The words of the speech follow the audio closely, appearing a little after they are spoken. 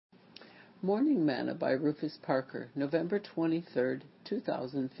Morning Manna by Rufus Parker, November 23rd,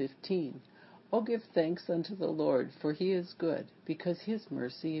 2015. O give thanks unto the Lord, for he is good, because his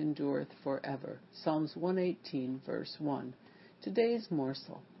mercy endureth forever. Psalms 118, verse 1. Today's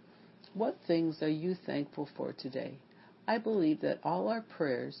morsel. What things are you thankful for today? I believe that all our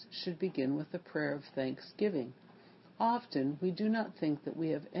prayers should begin with a prayer of thanksgiving. Often we do not think that we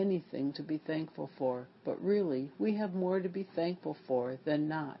have anything to be thankful for, but really we have more to be thankful for than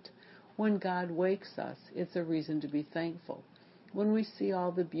not. When God wakes us, it's a reason to be thankful. When we see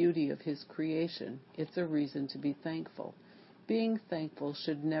all the beauty of his creation, it's a reason to be thankful. Being thankful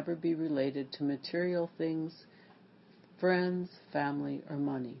should never be related to material things, friends, family, or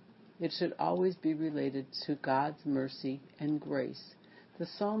money. It should always be related to God's mercy and grace. The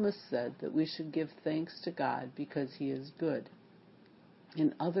psalmist said that we should give thanks to God because he is good.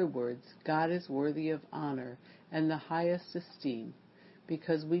 In other words, God is worthy of honor and the highest esteem,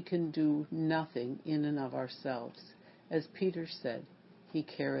 because we can do nothing in and of ourselves. As Peter said, he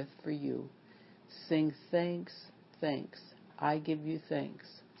careth for you. Sing thanks, thanks. I give you thanks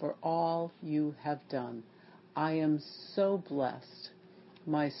for all you have done. I am so blessed.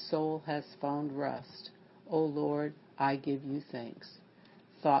 My soul has found rest. O Lord, I give you thanks.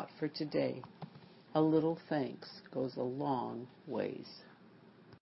 Thought for today. A little thanks goes a long ways.